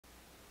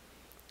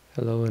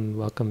Hello and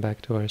welcome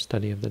back to our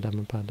study of the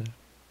Dhammapada.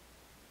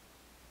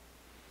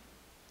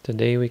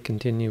 Today we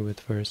continue with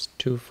verse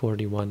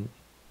 241,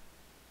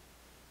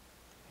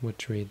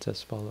 which reads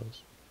as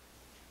follows.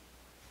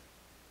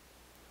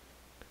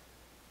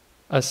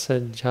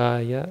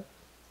 Asajjaya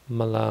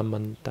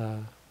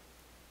malamanta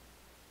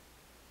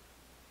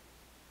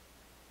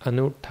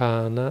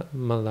anuttana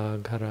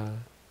malaghara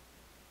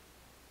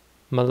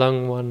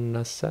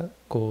malangvannasa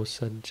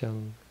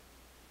kosajjang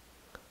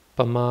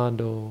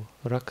pamado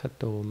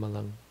rakato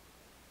malang,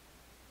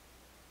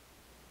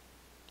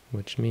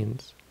 which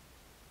means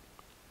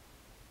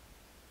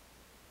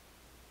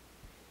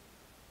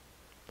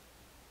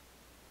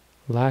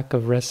lack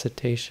of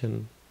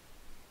recitation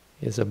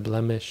is a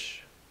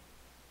blemish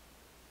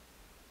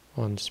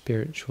on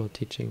spiritual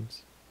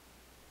teachings.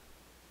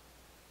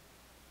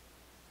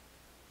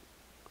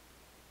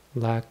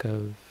 Lack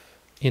of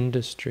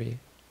industry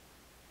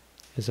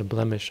is a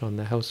blemish on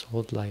the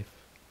household life.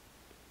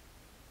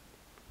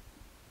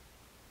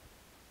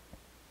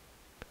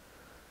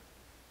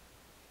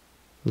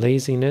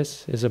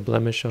 Laziness is a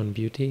blemish on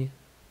beauty,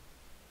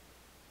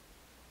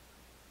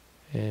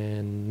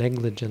 and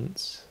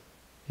negligence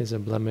is a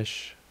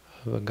blemish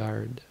of a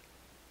guard.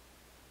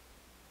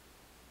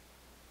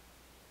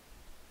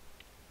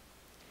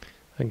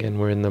 Again,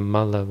 we're in the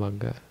mala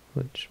vagga,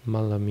 which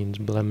mala means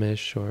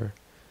blemish or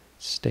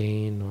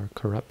stain or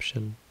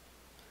corruption,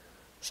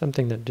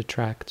 something that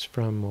detracts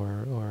from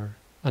or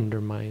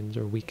undermines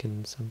or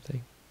weakens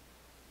something,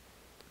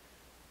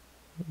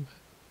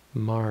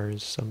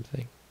 mars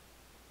something,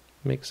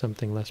 makes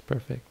something less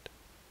perfect.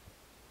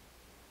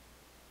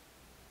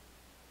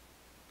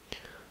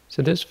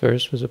 So this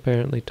verse was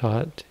apparently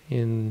taught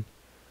in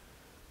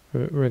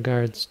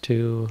regards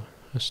to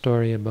a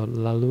story about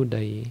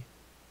Laludayi.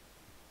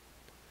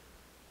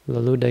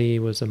 Laludayi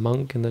was a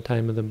monk in the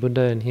time of the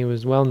Buddha, and he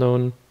was well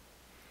known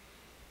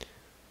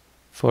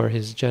for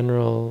his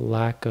general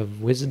lack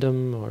of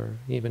wisdom or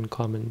even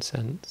common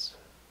sense.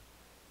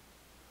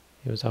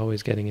 He was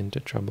always getting into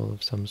trouble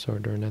of some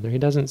sort or another. He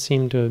doesn't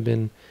seem to have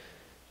been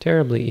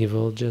terribly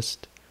evil,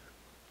 just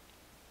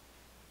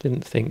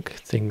didn't think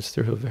things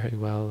through very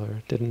well,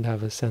 or didn't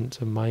have a sense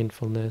of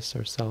mindfulness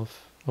or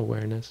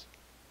self-awareness.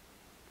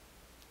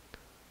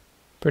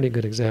 Pretty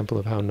good example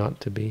of how not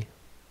to be,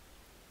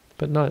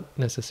 but not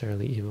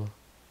necessarily evil.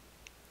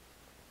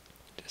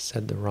 Just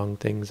said the wrong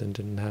things and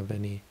didn't have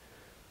any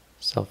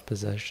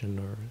self-possession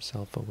or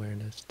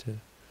self-awareness to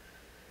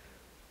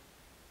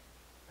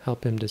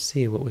help him to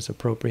see what was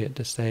appropriate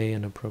to say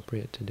and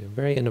appropriate to do.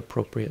 Very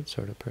inappropriate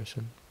sort of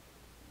person.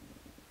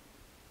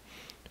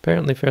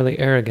 Apparently fairly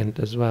arrogant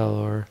as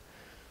well,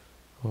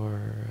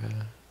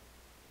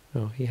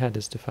 he had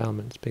his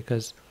defilements,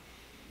 because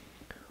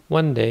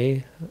one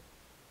day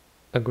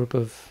a group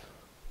of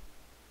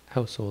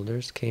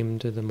householders came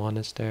to the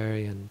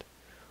monastery and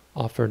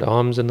offered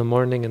alms in the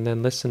morning and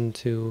then listened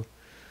to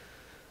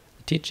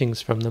the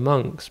teachings from the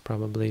monks.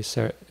 Apparently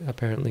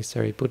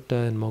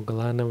Sariputta and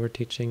Moggallana were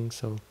teaching.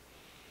 So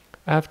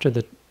after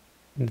the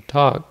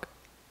talk,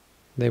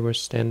 they were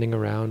standing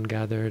around,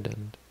 gathered,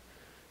 and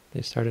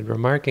they started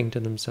remarking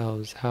to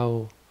themselves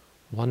how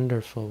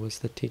wonderful was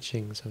the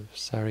teachings of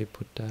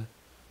Sariputta,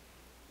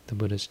 the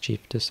Buddha's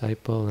chief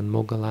disciple, and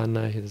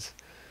Moggallana, his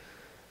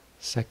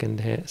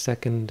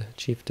second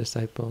chief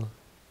disciple,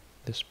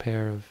 this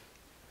pair of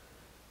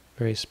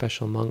very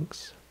special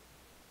monks.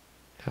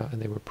 How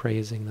they were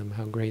praising them,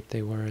 how great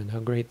they were, and how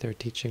great their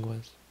teaching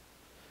was.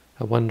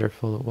 How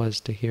wonderful it was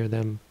to hear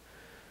them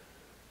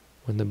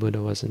when the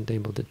Buddha wasn't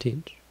able to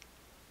teach.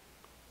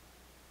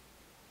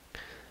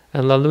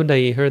 And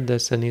Laludayi heard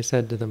this and he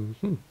said to them,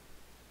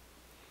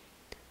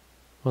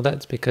 well,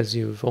 that's because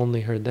you've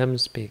only heard them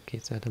speak. He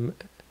said,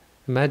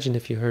 imagine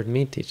if you heard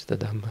me teach the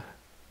Dhamma.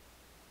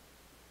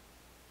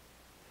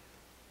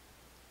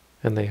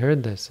 And they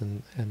heard this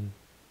and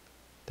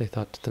they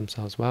thought to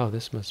themselves, wow,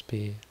 this must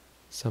be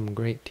some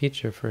great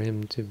teacher for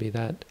him to be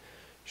that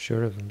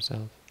sure of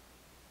himself.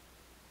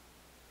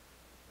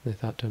 They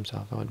thought to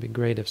themselves, oh, it'd be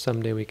great if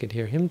someday we could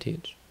hear him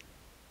teach.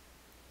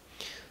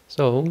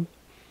 So,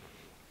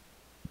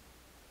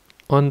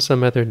 on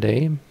some other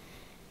day,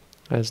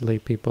 as lay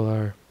people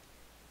are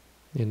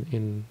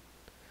in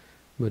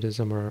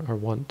Buddhism are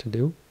wont to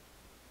do,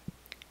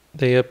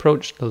 they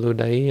approached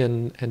Laludayi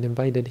and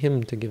invited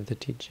him to give the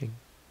teaching.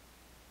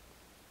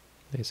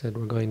 They said,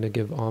 we're going to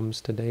give alms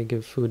today,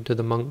 give food to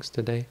the monks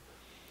today.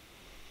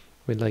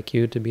 We'd like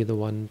you to be the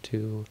one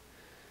to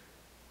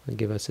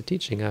give us a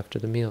teaching after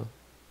the meal.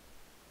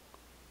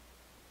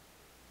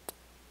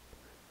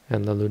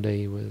 And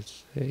Laludayi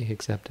he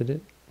accepted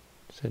it,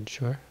 said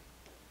sure.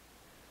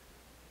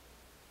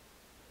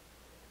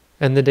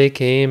 And the day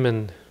came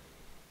and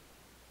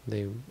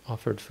they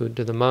offered food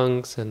to the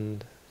monks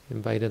and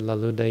invited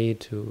Laludayi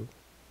to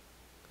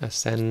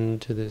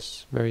ascend to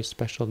this very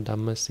special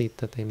Dhamma seat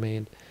that they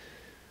made.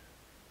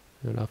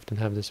 They would often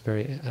have this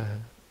very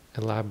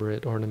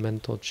elaborate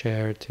ornamental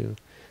chair to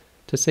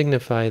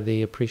signify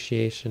the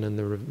appreciation and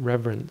the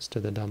reverence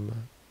to the Dhamma.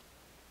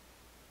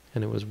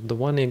 And it was the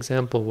one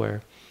example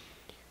where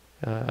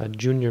a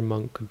junior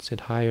monk could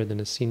sit higher than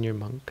a senior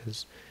monk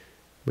because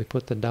we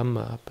put the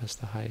Dhamma up as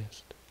the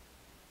highest.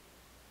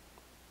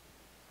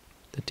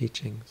 The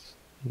teachings,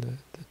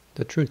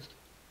 the truth.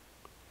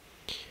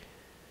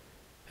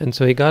 And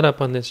so he got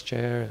up on this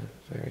chair,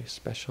 a very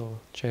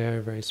special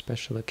chair, very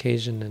special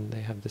occasion, and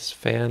they have this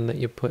fan that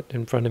you put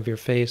in front of your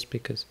face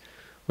because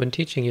when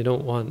teaching you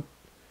don't want,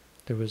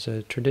 there was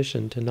a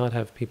tradition to not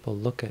have people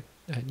look at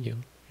you.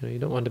 You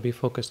don't want to be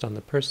focused on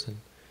the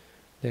person.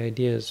 The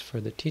idea is for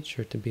the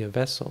teacher to be a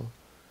vessel,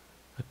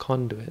 a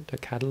conduit, a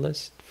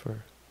catalyst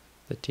for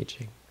the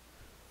teaching,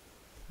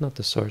 not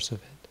the source of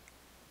it.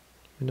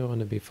 We don't want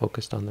to be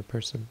focused on the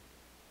person.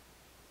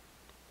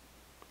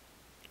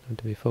 We want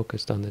to be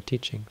focused on the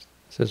teachings.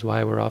 This is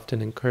why we're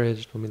often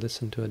encouraged when we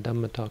listen to a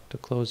Dhamma talk to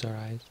close our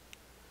eyes.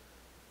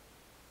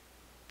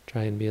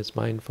 Try and be as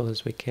mindful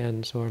as we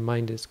can so our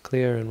mind is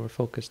clear and we're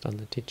focused on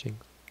the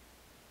teachings.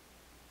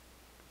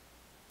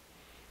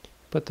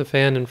 Put the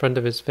fan in front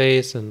of his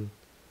face and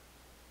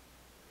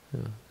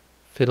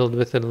fiddled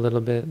with it a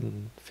little bit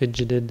and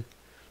fidgeted.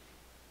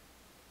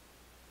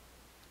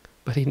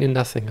 But he knew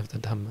nothing of the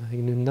Dhamma. He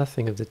knew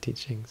nothing of the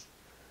teachings.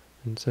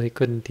 And so he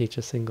couldn't teach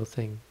a single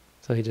thing.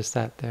 So he just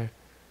sat there.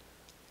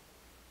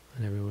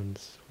 And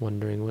everyone's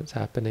wondering what's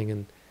happening.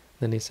 And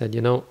then he said,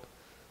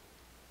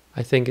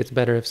 I think it's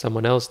better if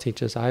someone else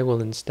teaches. I will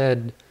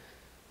instead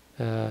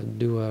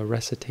do a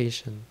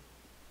recitation.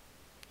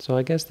 So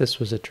I guess this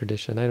was a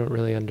tradition. I don't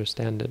really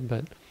understand it,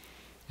 but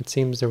it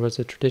seems there was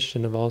a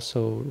tradition of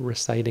also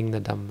reciting the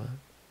Dhamma.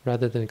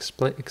 Rather than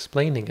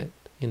explaining it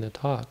in a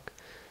talk,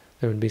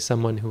 there would be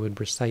someone who would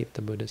recite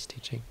the Buddha's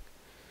teaching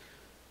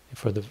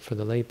for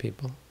the lay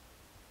people.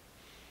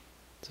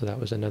 So that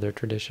was another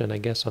tradition, I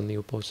guess, on the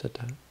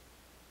Uposatha.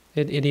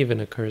 It even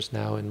occurs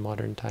now in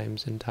modern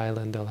times. In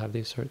Thailand, they'll have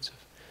these sorts of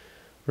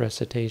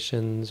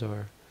recitations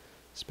or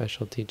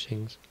special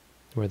teachings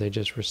where they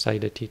just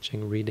recite a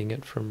teaching, reading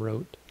it from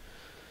rote,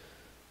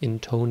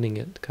 intoning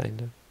it,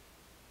 kind of.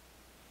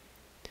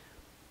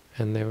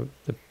 And the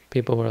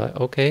people were like,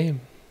 okay.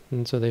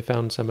 And so they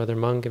found some other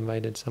monk,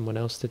 invited someone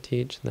else to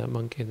teach, and that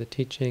monk gave the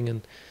teaching,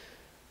 and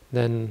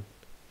then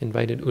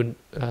invited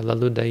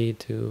Laludai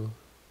to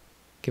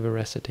give a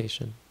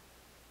recitation.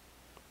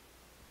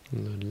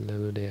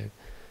 Laludai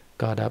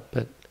got up,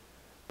 but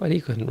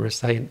he couldn't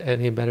recite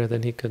any better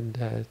than he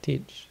could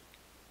teach.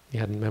 He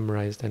hadn't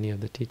memorized any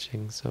of the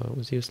teachings, so it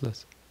was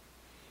useless.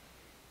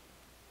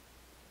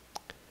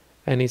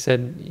 And he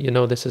said,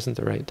 this isn't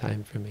the right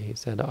time for me. He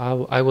said,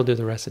 I will do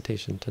the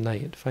recitation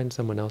tonight. Find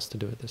someone else to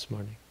do it this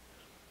morning.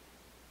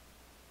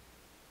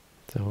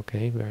 So,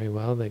 okay, very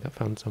well. They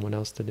found someone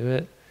else to do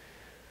it.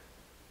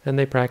 And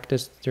they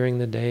practiced during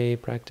the day,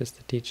 practiced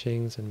the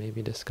teachings, and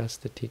maybe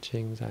discussed the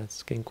teachings,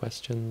 asking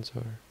questions,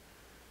 or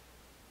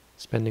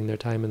spending their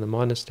time in the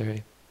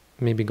monastery.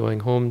 Maybe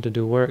going home to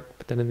do work,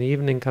 but then in the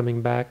evening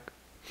coming back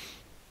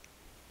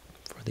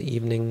for the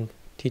evening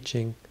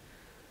teaching,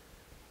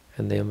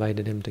 and they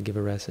invited him to give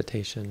a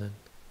recitation. And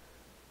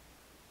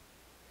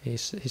he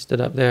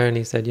stood up there and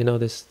he said,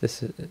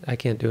 this I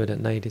can't do it at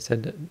night. He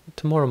said,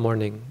 tomorrow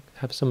morning,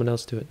 have someone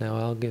else do it now.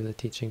 I'll give the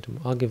teaching.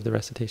 I'll give the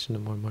recitation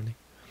tomorrow morning.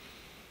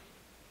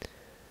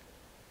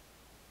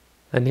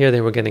 And here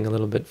they were getting a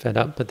little bit fed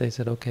up, but they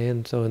said, okay.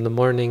 And so in the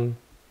morning,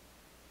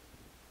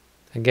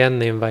 again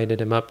they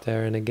invited him up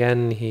there, and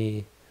again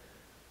he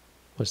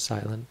was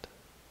silent.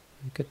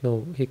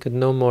 He could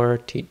no more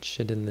teach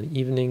it in the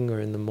evening or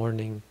in the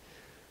morning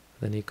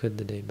than he could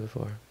the day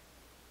before.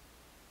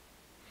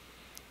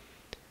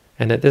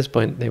 And at this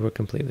point they were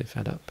completely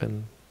fed up,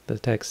 and the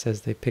text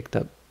says they picked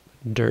up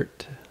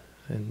dirt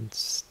and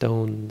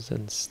stones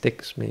and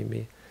sticks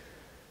maybe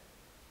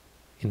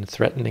in a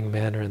threatening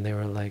manner, and they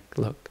were like,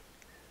 look,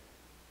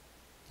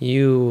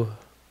 you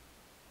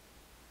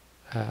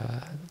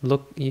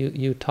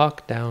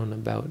talk down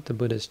about the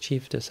Buddha's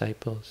chief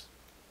disciples,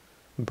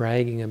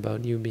 bragging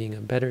about you being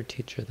a better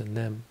teacher than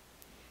them.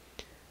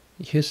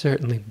 You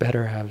certainly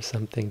better have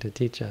something to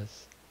teach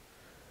us.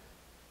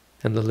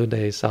 And the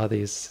Laludai saw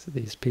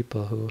these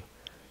people who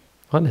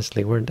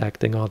honestly weren't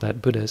acting all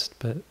that Buddhist,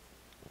 but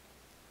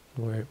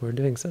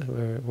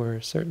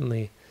we're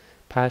certainly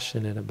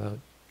passionate about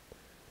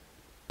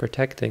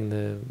protecting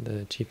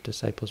the chief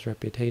disciple's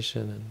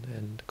reputation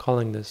and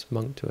calling this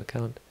monk to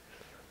account.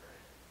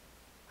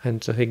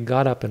 And so he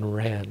got up and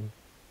ran,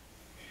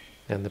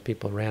 and the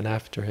people ran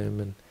after him,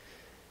 and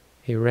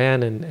he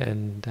ran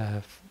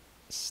and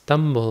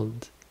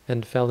stumbled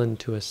and fell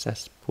into a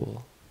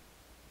cesspool.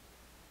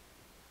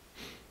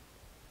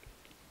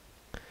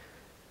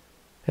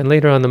 And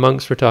later on the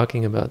monks were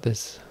talking about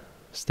this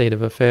state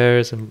of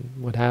affairs and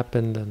what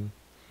happened, and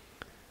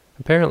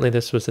apparently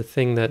this was a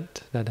thing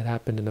that had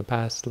happened in a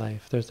past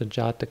life. There's a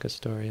Jataka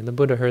story, and the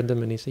Buddha heard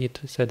them, and he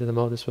said to them,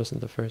 oh, this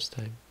wasn't the first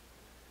time.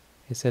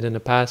 He said in a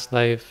past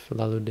life,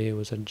 Laludai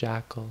was a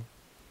jackal.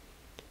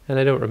 And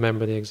I don't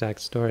remember the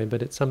exact story,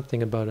 but it's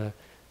something about a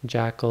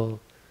jackal.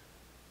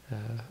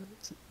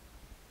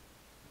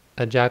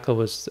 A jackal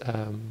was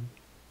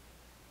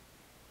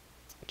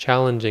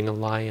challenging a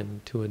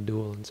lion to a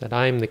duel and said,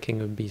 "I'm the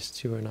king of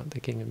beasts, you are not the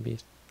king of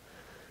beasts."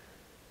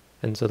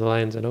 And so the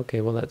lion said,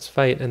 "Okay, well, let's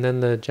fight." And then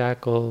the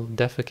jackal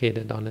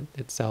defecated on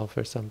itself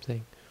or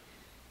something.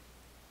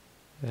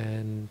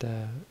 And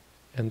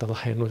the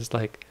lion was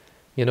like,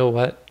 "You know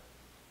what?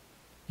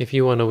 If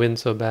you want to win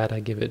so bad, I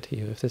give it to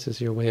you. If this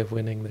is your way of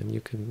winning, then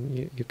you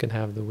can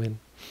have the win."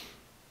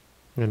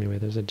 Anyway,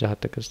 there's a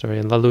Jataka story,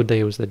 and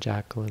Lalude was the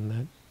jackal in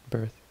that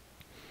birth.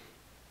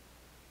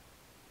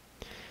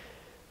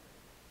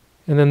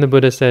 And then the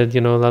Buddha said,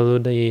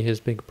 Lalude, his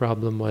big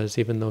problem was,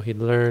 even though he'd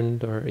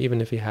learned, or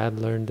even if he had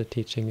learned the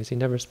teaching, is he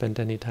never spent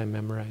any time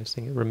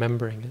memorizing it,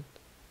 remembering it.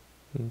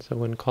 And so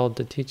when called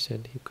to teach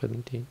it, he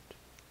couldn't teach.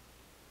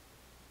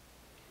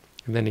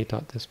 And then he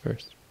taught this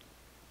verse.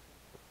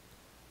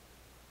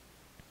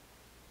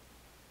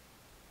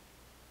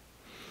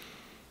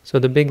 So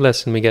the big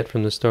lesson we get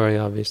from the story,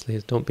 obviously,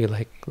 is don't be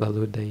like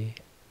Lalude.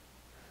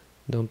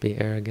 Don't be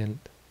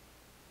arrogant.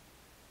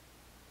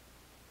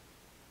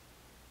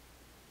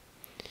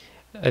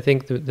 I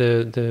think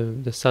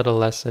the subtle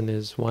lesson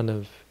is one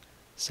of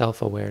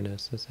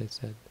self-awareness, as I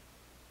said,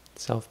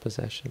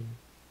 self-possession.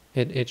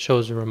 It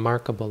shows a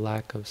remarkable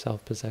lack of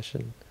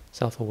self-possession,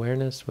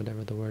 self-awareness,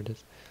 whatever the word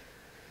is,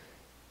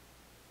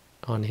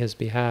 on his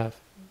behalf,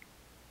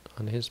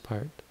 on his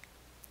part,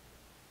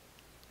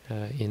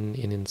 in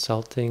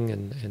insulting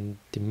and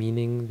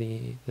demeaning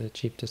the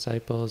chief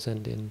disciples,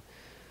 and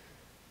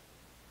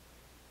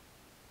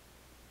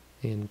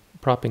in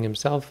propping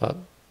himself up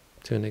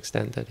to an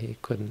extent that he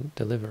couldn't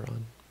deliver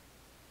on.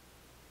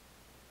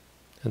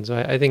 And so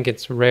I think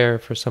it's rare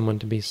for someone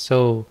to be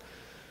so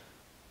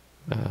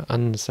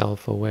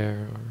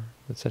unself-aware, or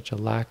with such a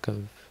lack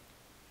of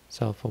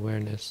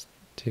self-awareness,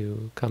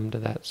 to come to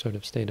that sort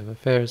of state of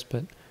affairs,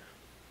 but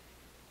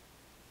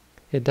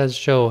it does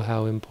show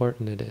how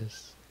important it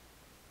is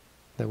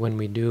that when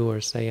we do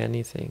or say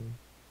anything,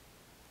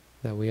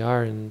 that we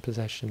are in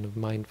possession of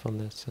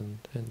mindfulness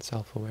and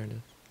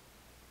self-awareness.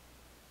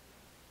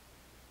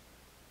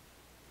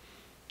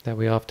 That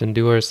we often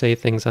do or say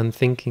things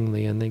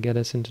unthinkingly and they get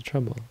us into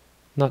trouble.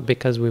 Not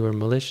because we were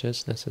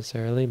malicious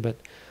necessarily, but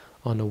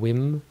on a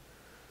whim.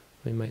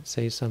 We might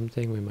say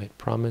something, we might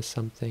promise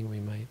something,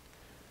 we might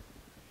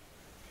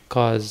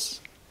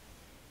cause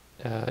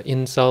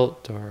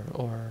insult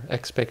or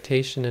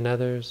expectation in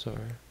others, or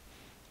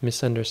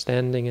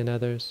misunderstanding in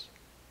others.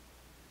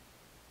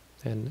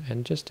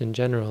 And just in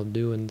general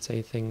do and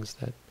say things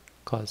that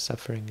cause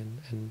suffering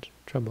and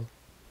trouble.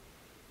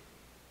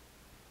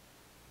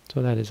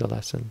 So that is a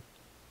lesson.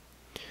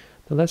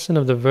 The lesson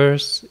of the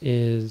verse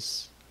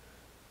is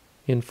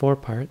in 4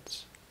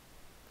 parts.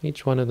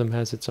 Each one of them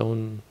has its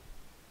own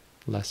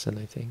lesson,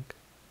 I think.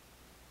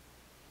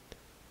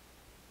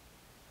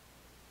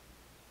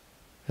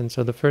 And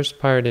so the first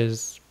part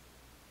is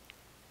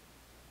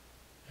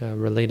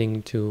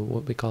relating to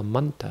what we call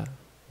manta,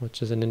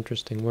 which is an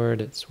interesting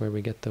word. It's where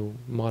we get the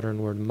modern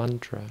word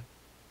mantra.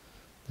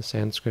 The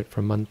Sanskrit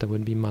for manta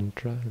would be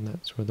mantra, and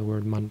that's where the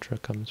word mantra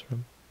comes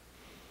from.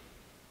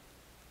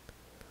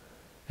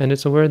 And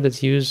it's a word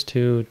that's used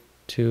to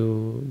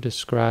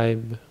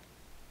describe,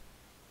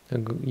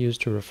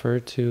 used to refer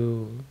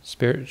to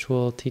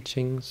spiritual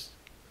teachings,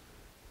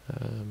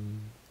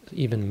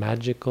 even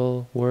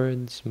magical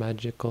words,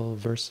 magical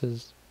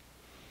verses.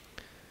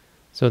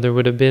 So there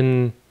would have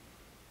been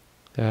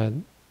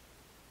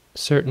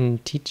certain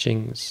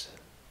teachings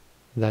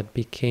that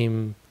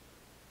became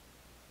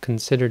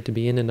considered to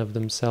be in and of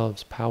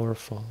themselves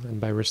powerful,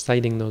 and by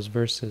reciting those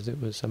verses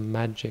it was a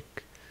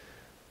magic,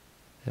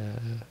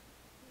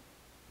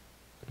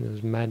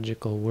 those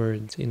magical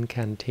words,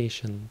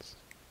 incantations,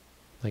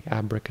 like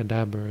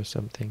abracadabra or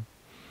something.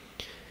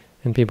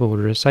 And people would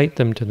recite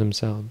them to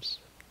themselves.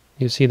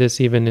 You see this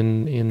even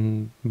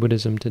in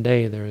Buddhism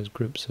today. There is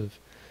groups of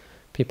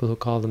people who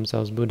call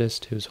themselves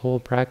Buddhist whose whole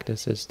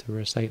practice is to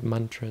recite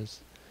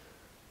mantras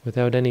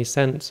without any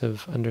sense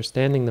of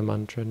understanding the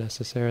mantra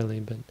necessarily,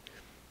 but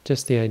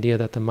just the idea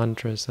that the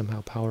mantra is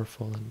somehow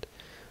powerful, and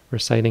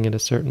reciting it a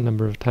certain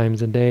number of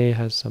times a day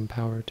has some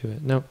power to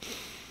it. Now,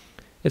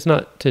 it's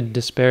not to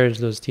disparage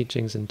those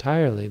teachings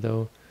entirely,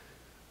 though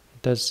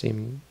it does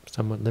seem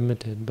somewhat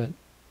limited, but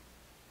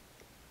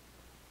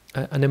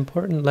an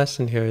important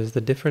lesson here is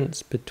the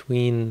difference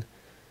between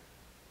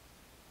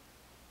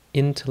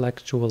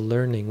intellectual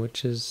learning,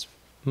 which is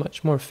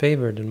much more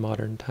favored in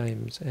modern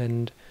times,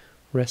 and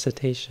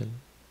recitation,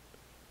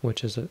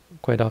 which is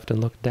quite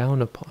often looked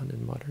down upon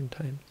in modern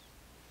times.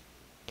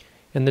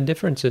 And the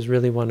difference is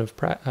really one of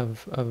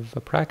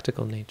a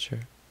practical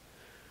nature.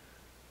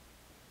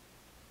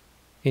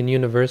 In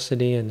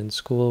university and in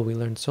school, we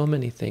learn so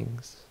many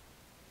things,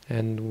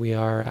 and we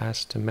are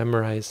asked to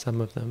memorize some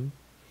of them.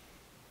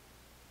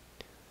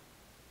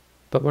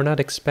 But we're not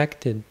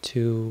expected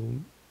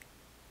to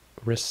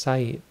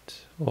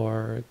recite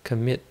or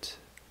commit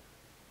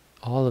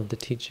all of the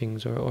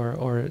teachings,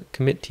 or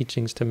commit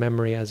teachings to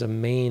memory as a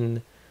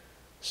main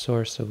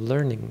source of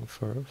learning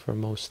for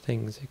most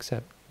things,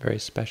 except very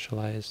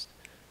specialized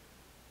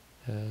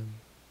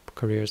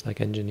careers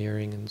like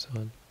engineering and so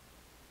on.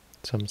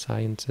 some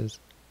sciences.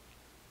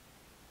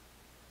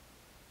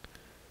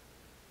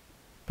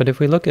 But if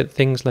we look at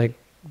things like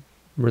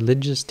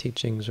religious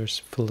teachings or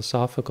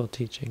philosophical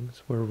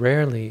teachings, we're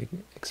rarely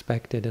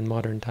expected in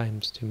modern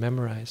times to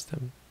memorize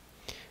them.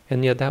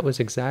 And yet that was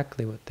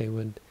exactly what they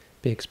would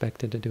be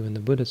expected to do in the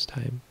Buddha's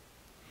time.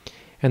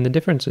 And the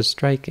difference is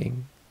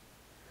striking.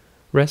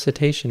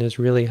 Recitation is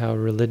really how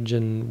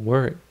religion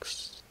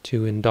works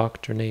to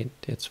indoctrinate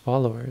its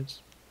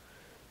followers.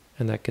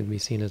 And that can be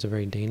seen as a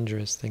very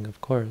dangerous thing,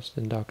 of course.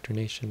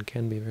 Indoctrination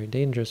can be very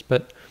dangerous.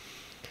 But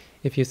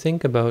if you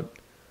think about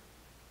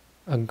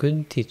a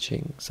good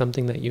teaching,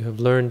 something that you have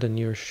learned and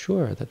you're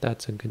sure that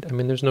that's a good...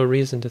 there's no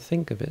reason to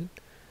think of it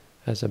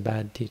as a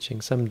bad teaching,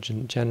 some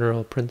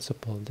general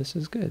principle. This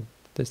is good.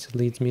 This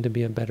leads me to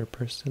be a better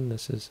person.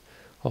 This is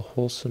a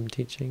wholesome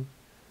teaching.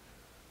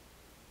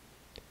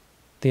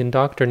 The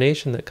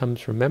indoctrination that comes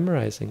from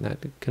memorizing that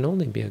can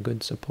only be a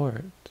good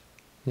support.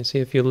 You see,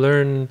 if you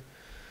learn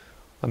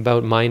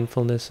about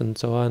mindfulness and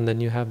so on,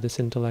 then you have this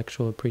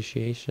intellectual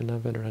appreciation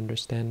of it or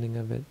understanding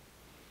of it.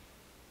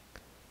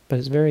 But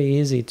it's very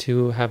easy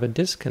to have a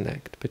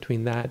disconnect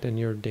between that and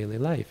your daily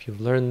life. You've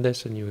learned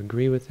this and you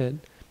agree with it,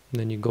 and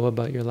then you go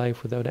about your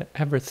life without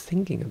ever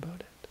thinking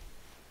about it.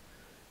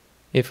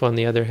 If, on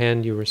the other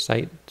hand, you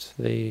recite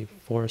the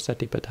 4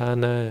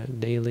 Satipatthana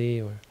daily,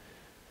 or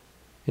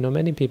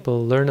many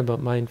people learn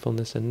about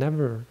mindfulness and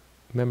never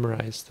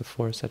memorize the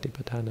 4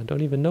 Satipatthana,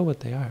 don't even know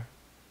what they are.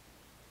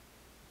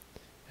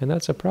 And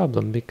that's a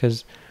problem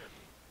because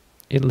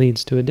it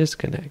leads to a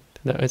disconnect.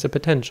 It's a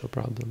potential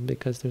problem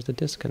because there's a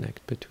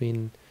disconnect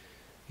between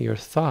your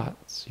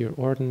thoughts, your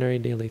ordinary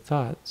daily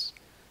thoughts,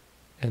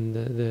 and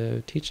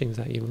the teachings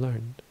that you've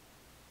learned.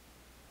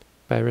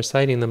 By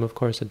reciting them, of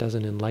course, it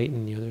doesn't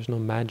enlighten you. There's no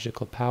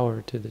magical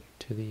power to the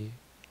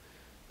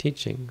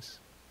teachings.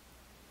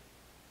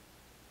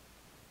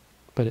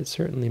 But it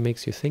certainly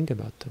makes you think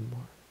about them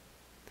more.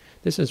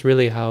 This is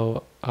really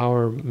how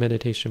our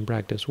meditation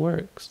practice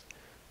works.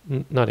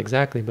 Not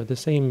exactly, but the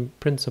same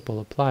principle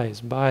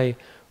applies. By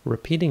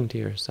repeating to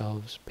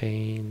yourselves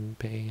pain,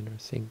 pain, or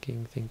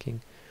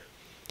thinking,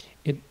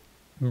 it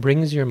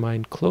brings your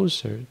mind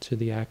closer to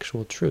the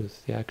actual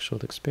truth, the actual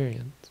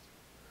experience.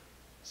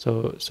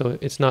 So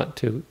it's not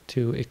to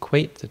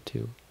equate the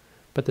two,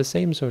 but the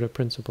same sort of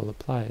principle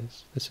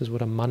applies. This is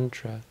what a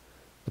mantra,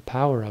 the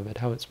power of it,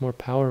 how it's more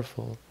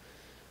powerful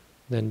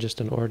than just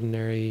an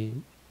ordinary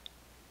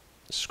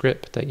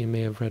script that you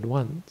may have read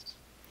once.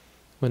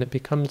 When it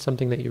becomes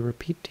something that you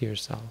repeat to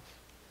yourself,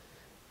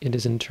 it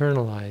is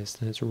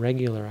internalized and it's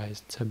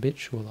regularized, it's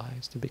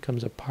habitualized, it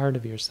becomes a part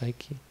of your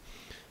psyche,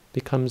 it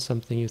becomes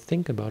something you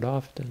think about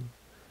often.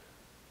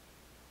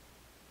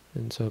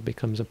 And so it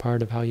becomes a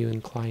part of how you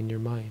incline your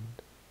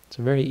mind. It's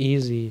a very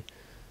easy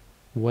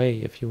way,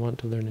 if you want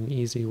to learn an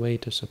easy way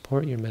to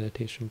support your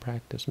meditation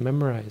practice.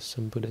 Memorize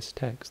some Buddhist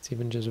texts,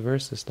 even just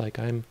verses, like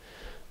I'm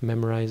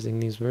memorizing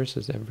these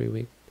verses every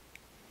week.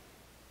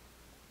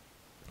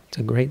 It's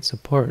a great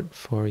support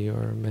for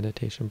your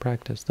meditation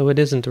practice, though it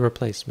isn't a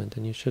replacement,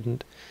 and you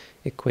shouldn't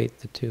equate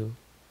the two.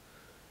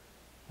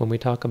 When we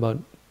talk about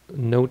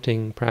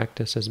noting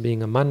practice as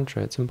being a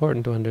mantra, it's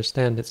important to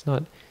understand it's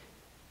not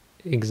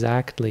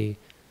exactly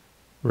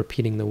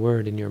repeating the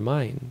word in your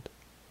mind.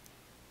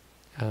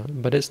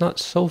 But it's not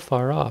so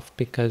far off,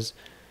 because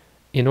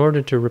in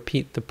order to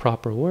repeat the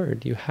proper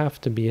word, you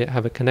have to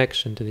have a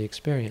connection to the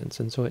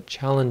experience, and so it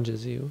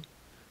challenges you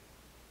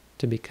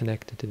to be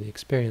connected to the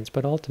experience.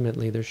 But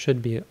ultimately there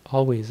should be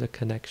always a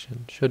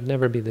connection. Should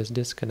never be this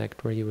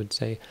disconnect where you would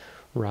say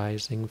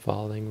rising,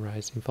 falling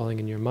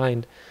in your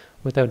mind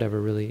without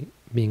ever really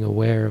being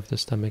aware of the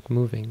stomach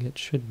moving. It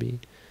should be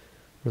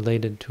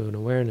related to an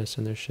awareness,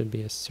 and there should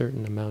be a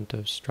certain amount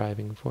of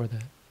striving for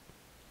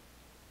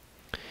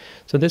that.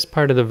 So this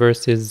part of the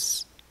verse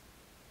is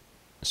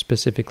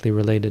specifically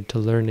related to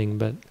learning,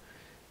 but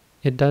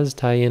it does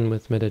tie in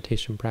with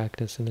meditation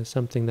practice, and is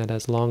something that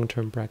as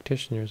long-term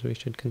practitioners we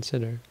should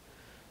consider.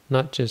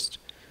 Not just,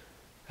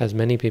 as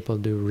many people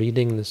do,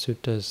 reading the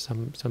suttas.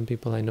 Some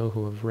people I know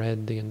who have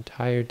read the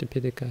entire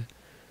Tipitaka,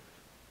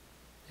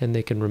 and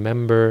they can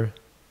remember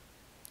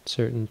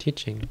certain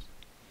teachings,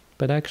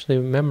 but actually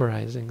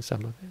memorizing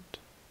some of it.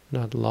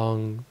 Not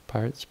long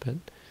parts, but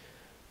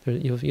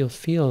you'll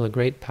feel a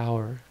great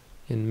power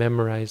in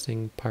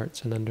memorizing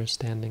parts and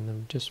understanding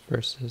them, just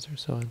verses or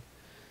so on.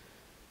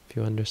 If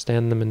you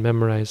understand them and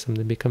memorize them,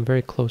 they become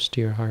very close to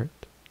your heart.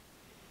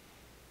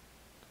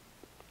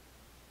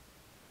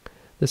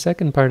 The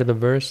second part of the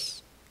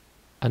verse,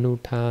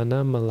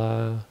 Anuttana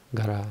Mala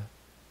Gara,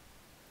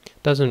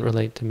 doesn't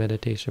relate to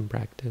meditation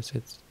practice.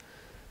 It's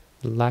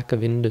the lack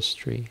of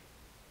industry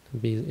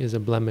is a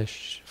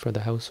blemish for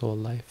the household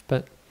life.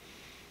 But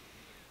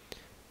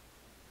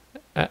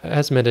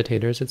as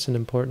meditators, it's an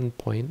important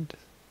point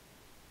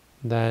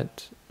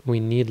that we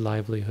need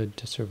livelihood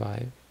to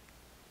survive.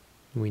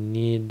 We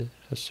need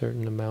a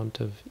certain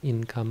amount of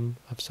income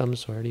of some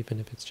sort,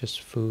 even if it's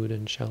just food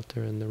and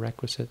shelter and the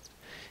requisites.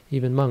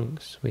 Even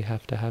monks, we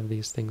have to have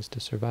these things to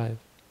survive.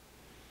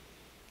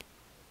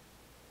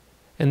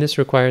 And this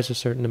requires a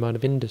certain amount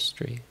of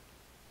industry.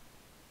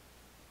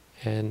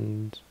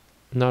 And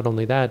not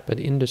only that, but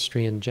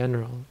industry in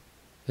general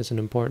is an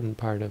important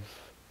part of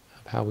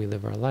how we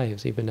live our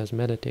lives, even as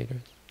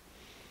meditators.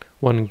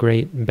 One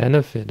great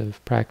benefit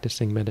of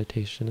practicing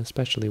meditation,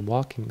 especially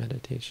walking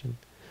meditation,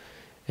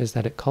 is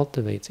that it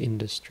cultivates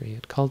industry,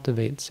 it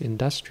cultivates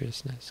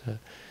industriousness,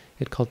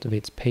 it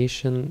cultivates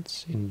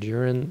patience,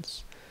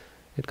 endurance,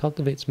 it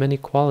cultivates many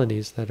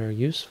qualities that are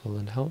useful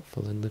and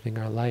helpful in living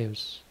our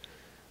lives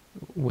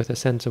with a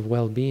sense of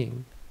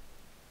well-being.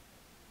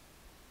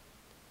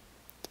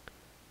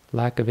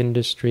 Lack of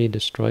industry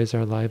destroys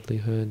our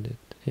livelihood,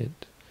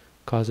 it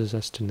causes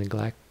us to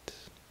neglect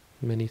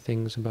many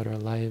things about our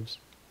lives.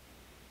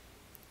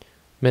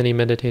 Many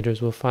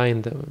meditators will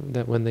find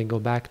that when they go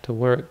back to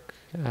work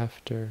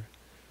after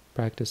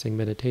practicing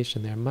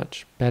meditation, they're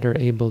much better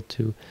able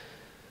to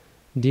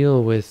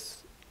deal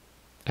with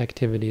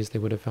activities they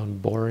would have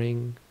found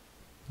boring.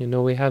 You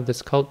know, we have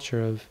this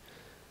culture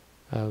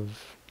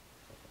of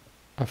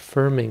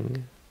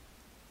affirming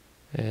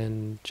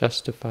and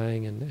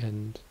justifying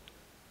and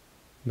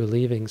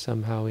believing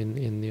somehow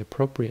in the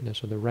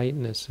appropriateness or the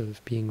rightness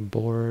of being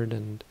bored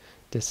and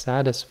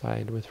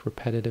dissatisfied with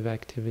repetitive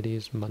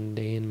activities,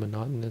 mundane,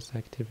 monotonous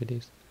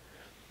activities.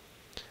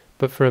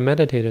 But for a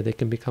meditator, they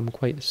can become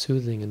quite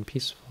soothing and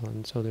peaceful,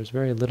 and so there's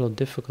very little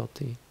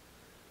difficulty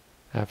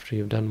after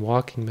you've done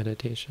walking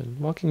meditation.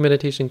 Walking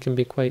meditation can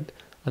be quite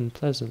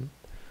unpleasant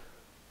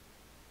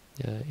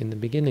in the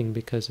beginning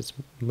because it's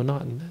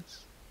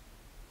monotonous,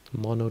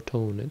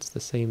 monotone, it's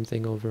the same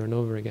thing over and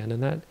over again,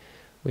 and that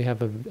we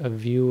have a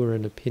view or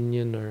an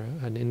opinion or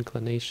an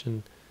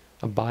inclination,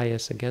 a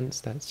bias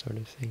against that sort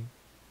of thing.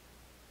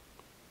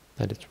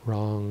 That it's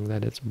wrong,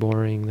 that it's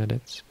boring, that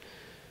it's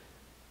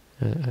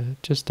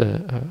just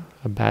a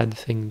bad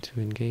thing to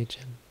engage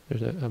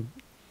in.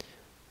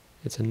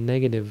 It's a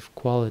negative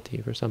quality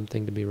for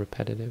something to be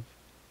repetitive.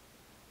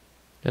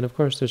 And of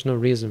course there's no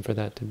reason for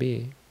that to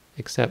be,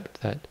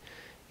 except that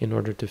in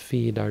order to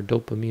feed our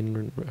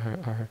dopamine,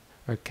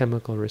 our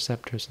chemical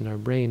receptors in our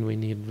brain, we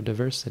need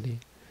diversity.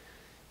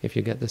 If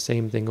you get the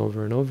same thing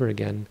over and over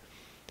again,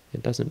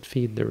 it doesn't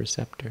feed the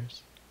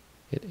receptors.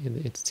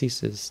 It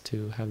ceases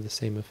to have the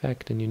same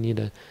effect, and you need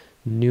a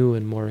new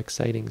and more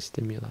exciting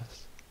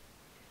stimulus.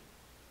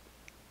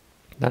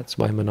 That's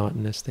why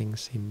monotonous things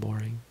seem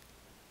boring.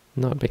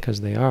 Not because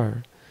they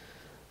are,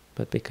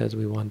 but because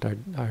we want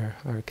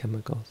our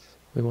chemicals.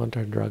 We want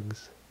our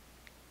drugs.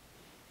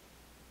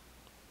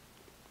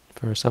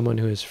 For someone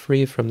who is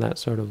free from that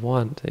sort of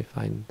want, they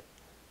find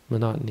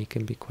monotony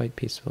can be quite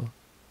peaceful.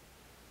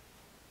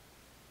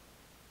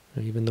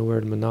 Even the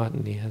word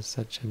monotony has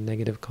such a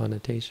negative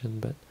connotation,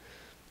 but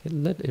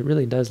it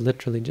really does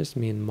literally just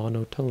mean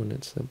monotone.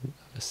 It's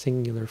a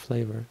singular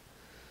flavor,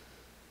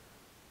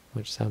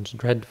 which sounds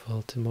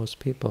dreadful to most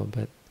people,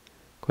 but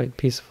quite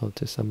peaceful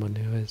to someone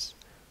who has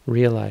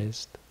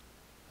realized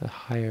a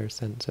higher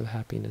sense of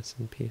happiness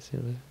and peace.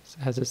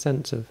 Has a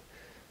sense of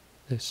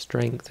the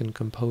strength and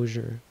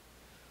composure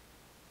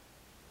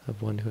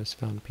of one who has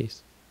found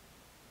peace.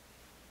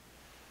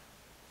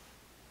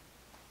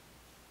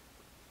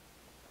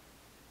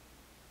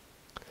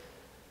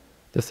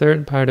 The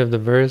third part of the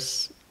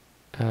verse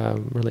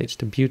relates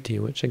to beauty,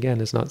 which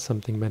again is not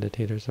something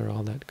meditators are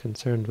all that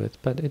concerned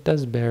with, but it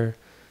does bear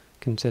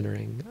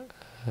considering.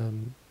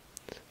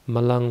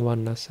 Malang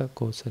vanasa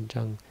ko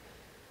sajang.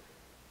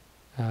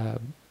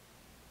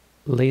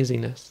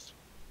 Laziness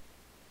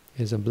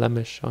is a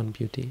blemish on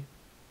beauty.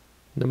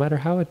 No matter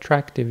how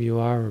attractive you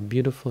are or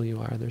beautiful you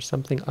are, there's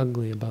something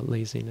ugly about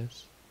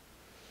laziness.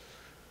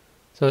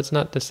 So it's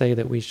not to say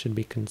that we should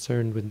be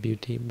concerned with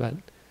beauty, but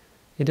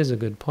it is a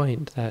good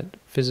point that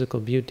physical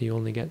beauty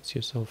only gets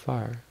you so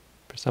far.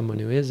 For someone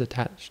who is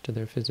attached to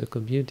their physical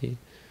beauty,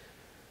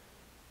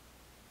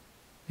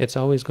 it's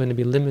always going to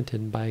be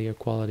limited by your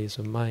qualities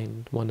of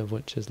mind, one of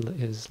which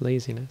is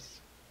laziness.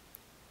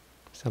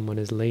 If someone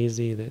is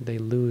lazy, they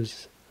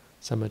lose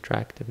some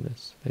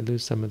attractiveness. They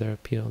lose some of their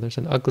appeal. There's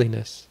an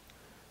ugliness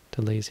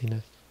to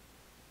laziness.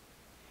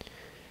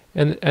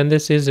 And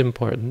this is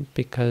important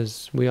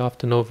because we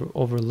often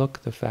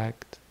overlook the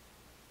fact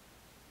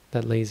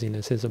that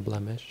laziness is a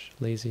blemish,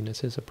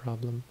 laziness is a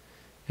problem,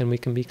 and we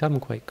can become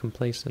quite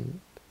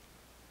complacent.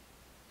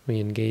 We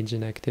engage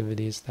in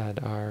activities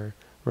that are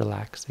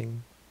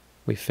relaxing.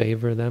 We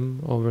favor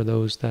them over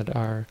those that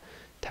are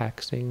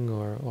taxing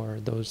or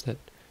those that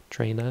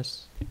train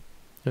us.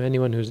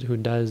 Anyone who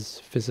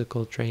does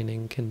physical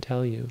training can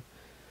tell you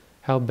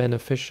how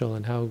beneficial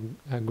and how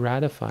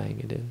gratifying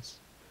it is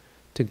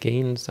to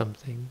gain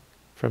something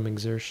from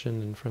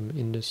exertion and from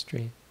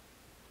industry,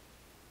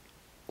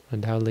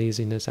 and how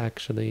laziness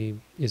actually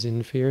is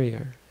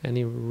inferior.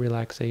 Any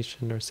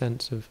relaxation or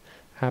sense of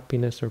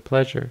happiness or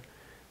pleasure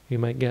you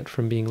might get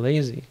from being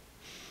lazy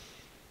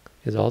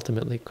is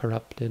ultimately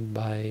corrupted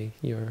by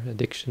your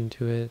addiction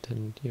to it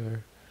and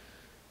your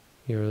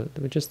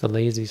just the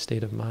lazy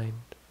state of mind.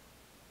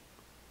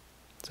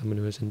 Someone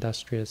who is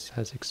industrious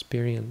has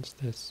experienced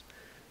this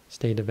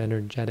state of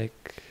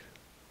energetic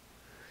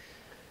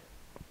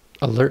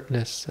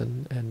alertness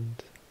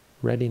and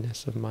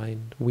readiness of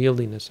mind,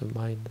 wieldiness of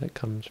mind that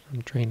comes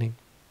from training.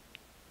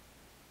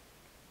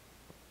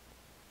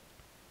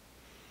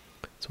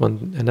 It's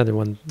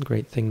another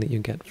great thing that you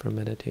get from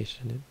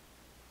meditation. It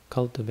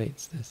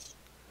cultivates this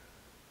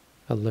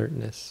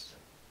alertness,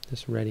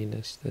 this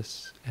readiness,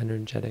 this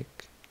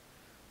energetic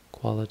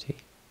quality.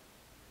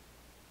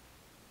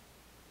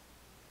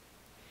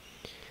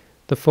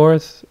 The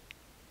fourth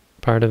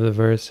part of the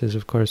verse is,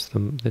 of course,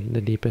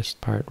 the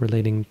deepest part,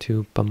 relating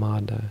to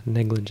pamada,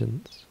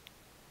 negligence.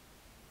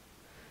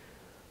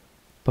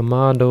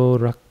 Pamado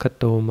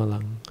rakato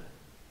malang.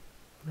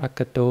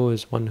 Rakato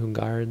is one who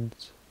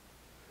guards.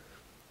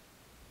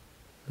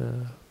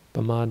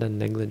 Pamada,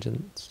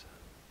 negligence.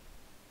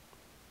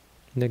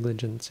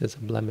 Negligence is a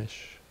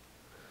blemish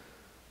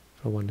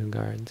for one who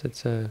guards.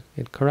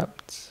 It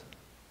corrupts.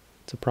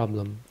 It's a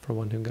problem for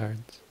one who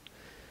guards.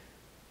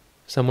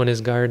 Someone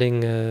is guarding,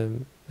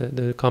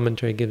 the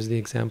commentary gives the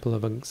example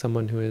of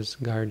someone who is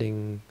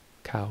guarding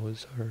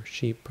cows or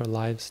sheep or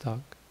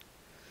livestock.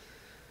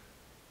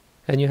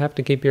 And you have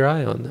to keep your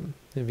eye on them.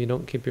 If you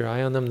don't keep your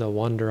eye on them, they'll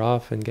wander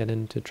off and get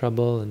into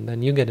trouble, and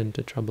then you get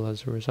into trouble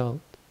as a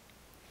result.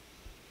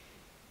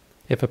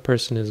 If a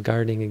person is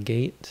guarding a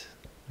gate,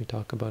 we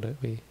talk about it,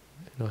 we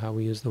know how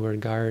we use the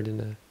word guard in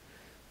a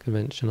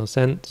conventional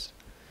sense.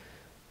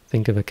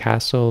 Think of a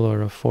castle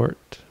or a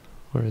fort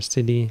or a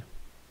city.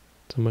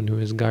 Someone who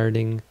is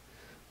guarding,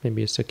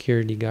 maybe a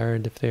security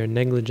guard. If they are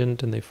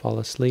negligent and they fall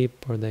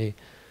asleep, or they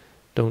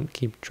don't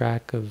keep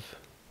track of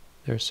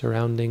their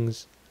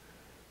surroundings,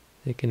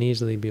 they can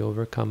easily be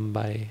overcome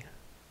by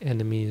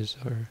enemies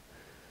or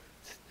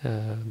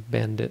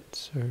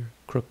bandits or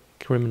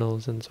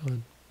criminals and so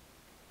on.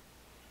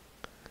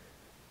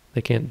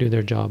 They can't do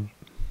their job.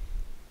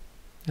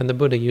 And the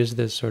Buddha used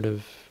this sort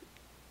of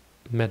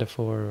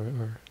metaphor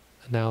or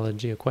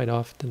analogy quite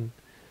often,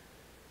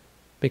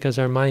 because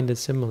our mind is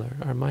similar.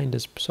 Our mind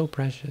is so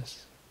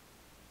precious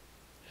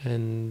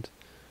and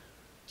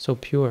so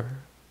pure.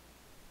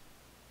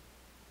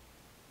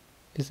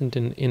 Isn't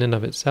in and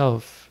of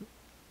itself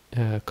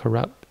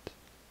corrupt,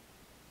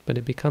 but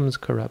it becomes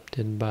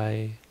corrupted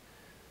by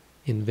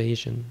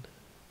invasion.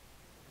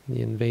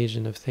 The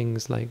invasion of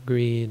things like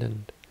greed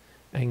and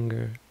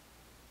anger.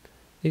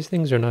 These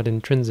things are not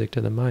intrinsic to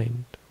the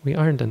mind. We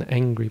aren't an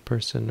angry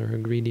person or a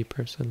greedy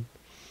person.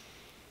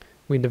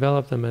 We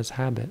develop them as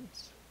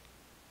habits.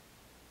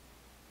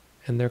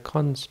 And they're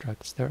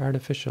constructs, they're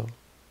artificial,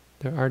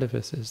 they're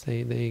artifices,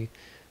 they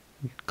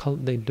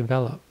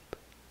develop,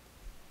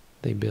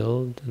 they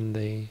build and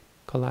they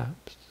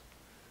collapse,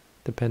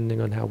 depending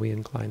on how we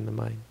incline the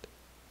mind.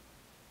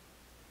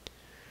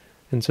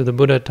 And so the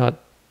Buddha taught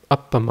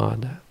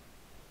appamada.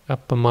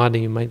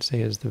 Appamada, you might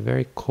say, is the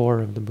very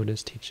core of the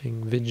Buddha's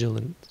teaching,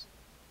 vigilance.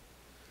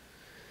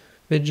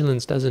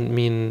 Vigilance doesn't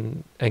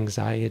mean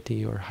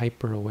anxiety or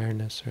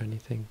hyper-awareness or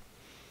anything.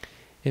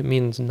 It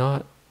means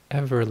not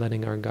ever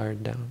letting our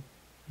guard down,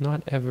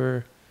 not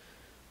ever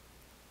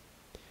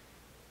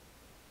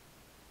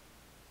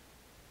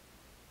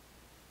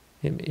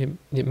it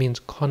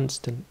means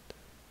constant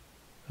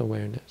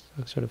awareness,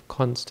 a sort of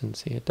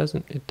constancy. It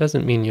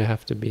doesn't mean you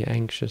have to be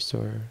anxious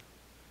or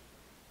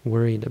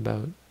worried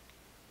about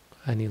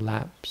any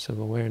lapse of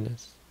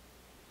awareness.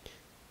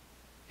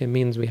 It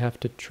means we have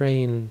to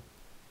train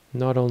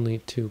not only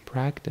to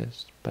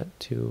practice, but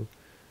to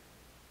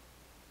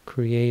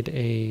create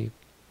a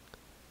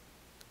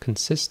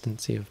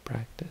consistency of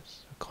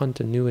practice, a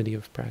continuity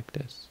of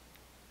practice.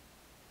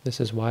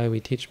 This is why we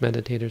teach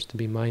meditators to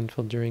be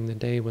mindful during the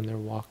day when they're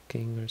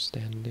walking or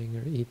standing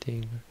or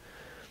eating or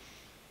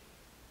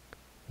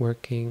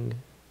working.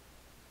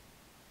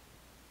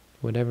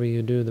 Whatever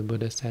you do, the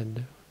Buddha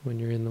said, when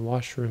you're in the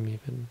washroom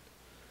even,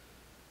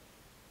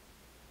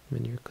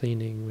 when you're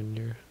cleaning, when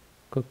you're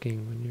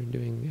cooking, when you're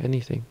doing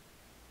anything.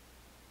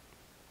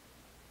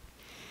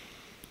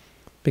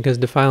 Because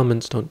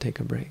defilements don't take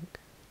a break.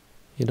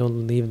 You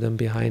don't leave them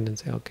behind and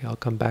say, okay, I'll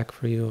come back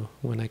for you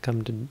when I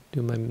come to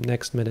do my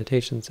next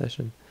meditation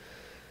session.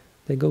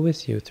 They go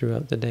with you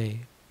throughout the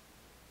day.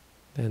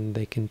 And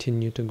they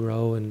continue to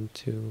grow and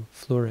to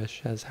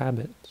flourish as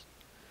habits.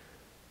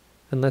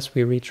 Unless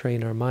we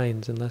retrain our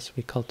minds, unless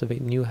we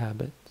cultivate new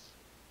habits.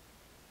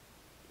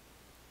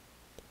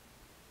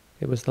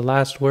 It was the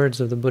last words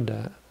of the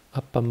Buddha,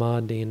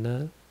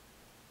 appamadena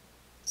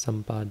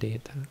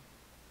sampadeta.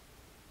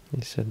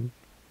 He said,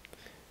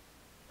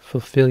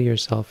 fulfill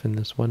yourself in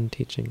this one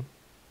teaching.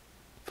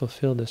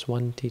 Fulfill this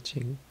one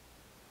teaching.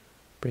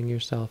 Bring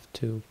yourself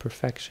to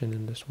perfection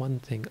in this one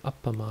thing,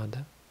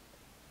 appamada.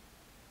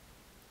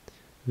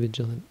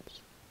 Vigilance.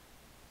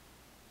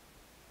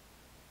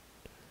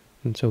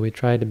 And so we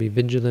try to be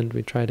vigilant,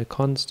 we try to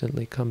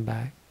constantly come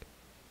back,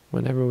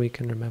 whenever we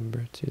can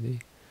remember, to the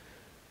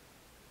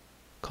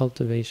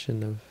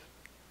cultivation of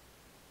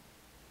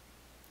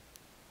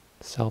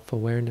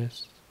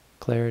self-awareness,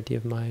 clarity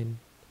of mind,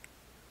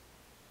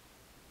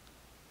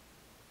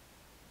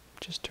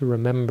 just to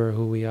remember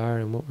who we are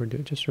and what we're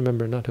doing. Just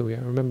remember not who we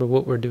are, remember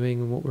what we're doing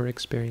and what we're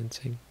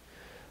experiencing.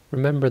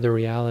 Remember the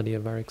reality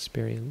of our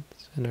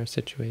experience and our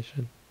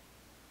situation.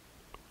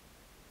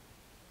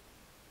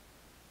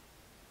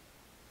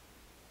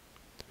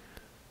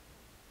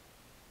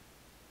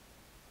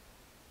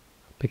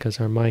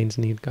 because our minds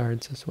need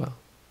guards as well.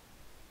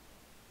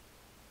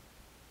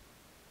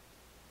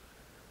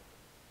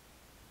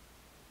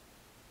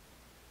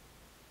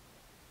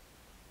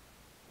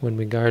 When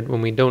we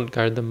don't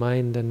guard the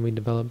mind, then we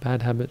develop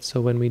bad habits. So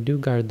when we do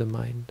guard the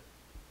mind,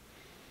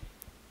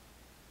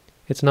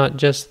 it's not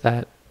just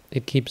that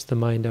it keeps the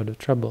mind out of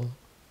trouble.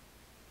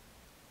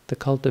 The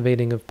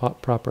cultivating of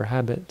proper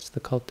habits, the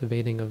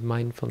cultivating of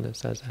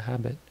mindfulness as a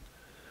habit,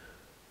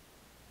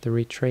 the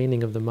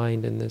retraining of the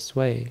mind in this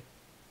way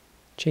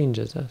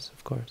changes us,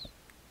 of course.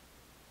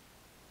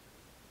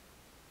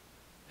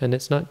 And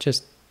it's not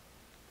just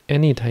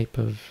any type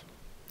of,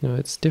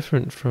 it's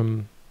different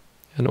from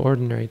an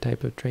ordinary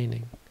type of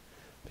training,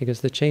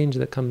 because the change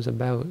that comes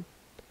about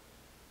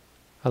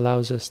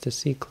allows us to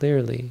see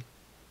clearly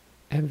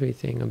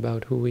everything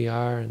about who we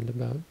are and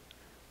about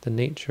the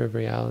nature of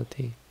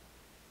reality.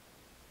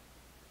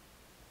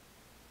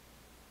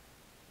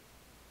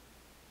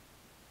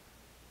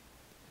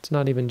 It's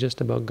not even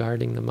just about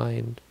guarding the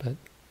mind, but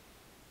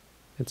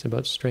it's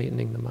about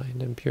straightening the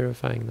mind and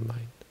purifying the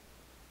mind.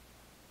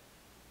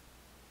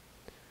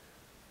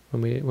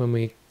 When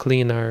we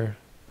clean our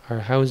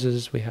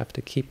houses, we have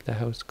to keep the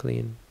house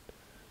clean.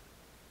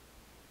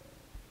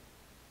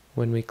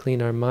 When we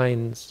clean our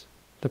minds,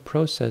 the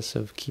process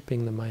of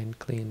keeping the mind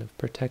clean, of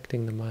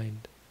protecting the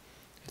mind,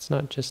 it's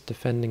not just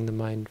defending the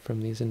mind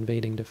from these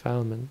invading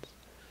defilements,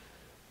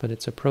 but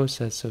it's a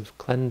process of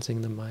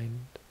cleansing the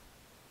mind.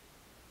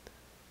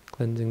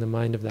 Cleansing the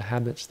mind of the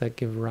habits that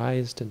give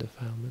rise to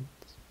defilements.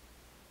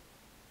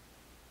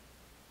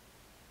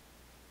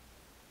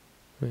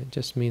 It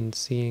just means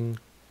seeing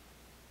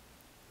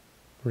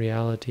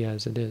reality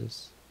as it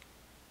is,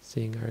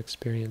 seeing our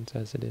experience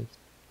as it is.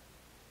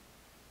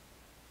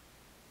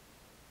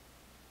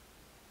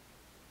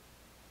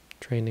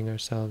 Training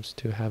ourselves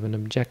to have an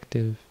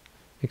objective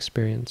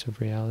experience of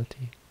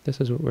reality.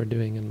 This is what we're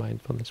doing in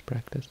mindfulness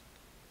practice.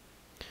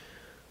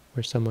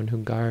 We're someone who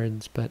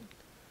guards, but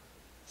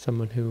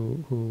someone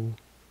who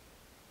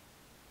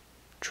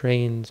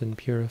trains and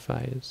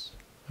purifies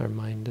our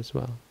mind as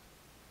well.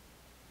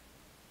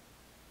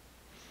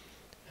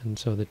 And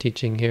so the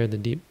teaching here,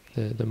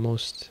 the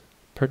most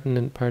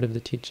pertinent part of the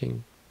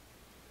teaching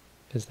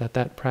is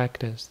that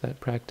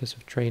practice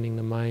of training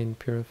the mind,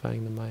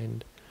 purifying the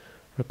mind,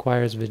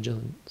 requires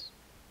vigilance.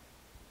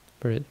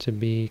 For it to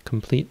be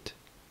complete,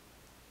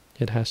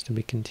 it has to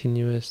be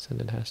continuous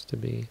and it has to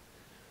be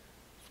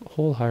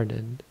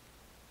wholehearted.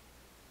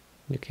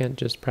 You can't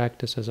just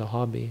practice as a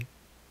hobby.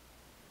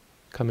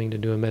 Coming to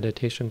do a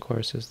meditation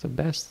course is the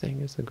best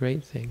thing, is the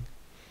great thing.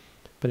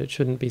 But it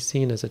shouldn't be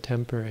seen as a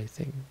temporary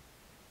thing.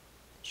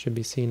 It should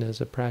be seen as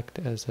a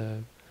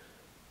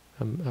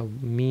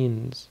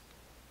means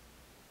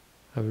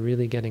of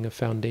really getting a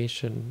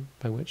foundation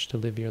by which to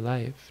live your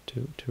life,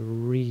 to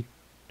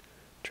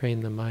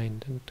retrain the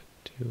mind and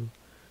to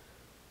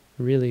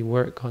really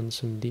work on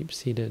some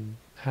deep-seated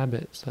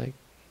habits, like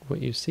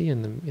what you see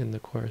in the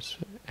course: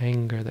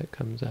 anger that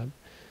comes up,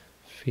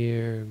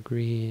 fear,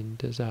 greed,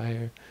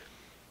 desire,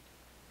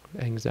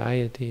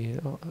 anxiety,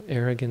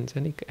 arrogance,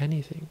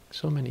 anything.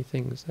 So many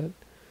things that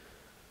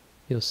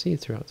you'll see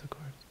throughout the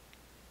course.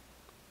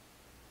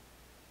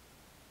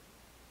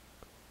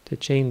 To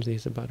change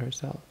these about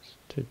ourselves,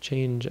 to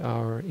change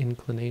our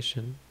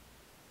inclination,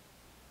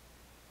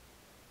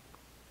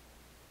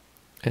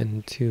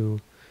 and to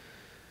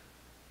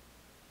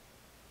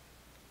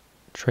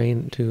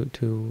train,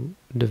 to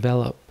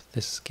develop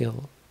this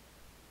skill,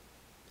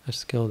 a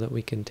skill that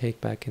we can take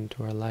back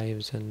into our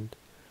lives and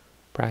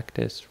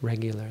practice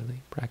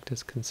regularly,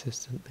 practice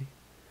consistently,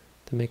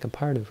 to make a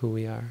part of who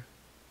we are,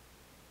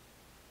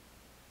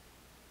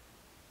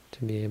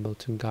 to be able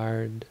to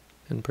guard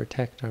and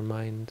protect our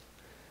mind,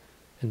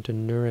 and to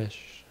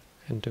nourish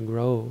and to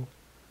grow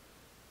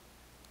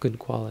good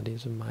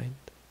qualities of mind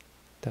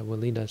that will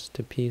lead us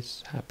to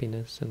peace,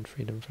 happiness, and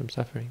freedom from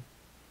suffering.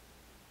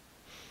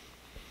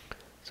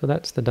 So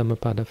that's the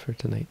Dhammapada for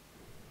tonight.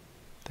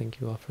 Thank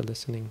you all for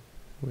listening.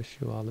 Wish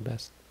you all the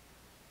best.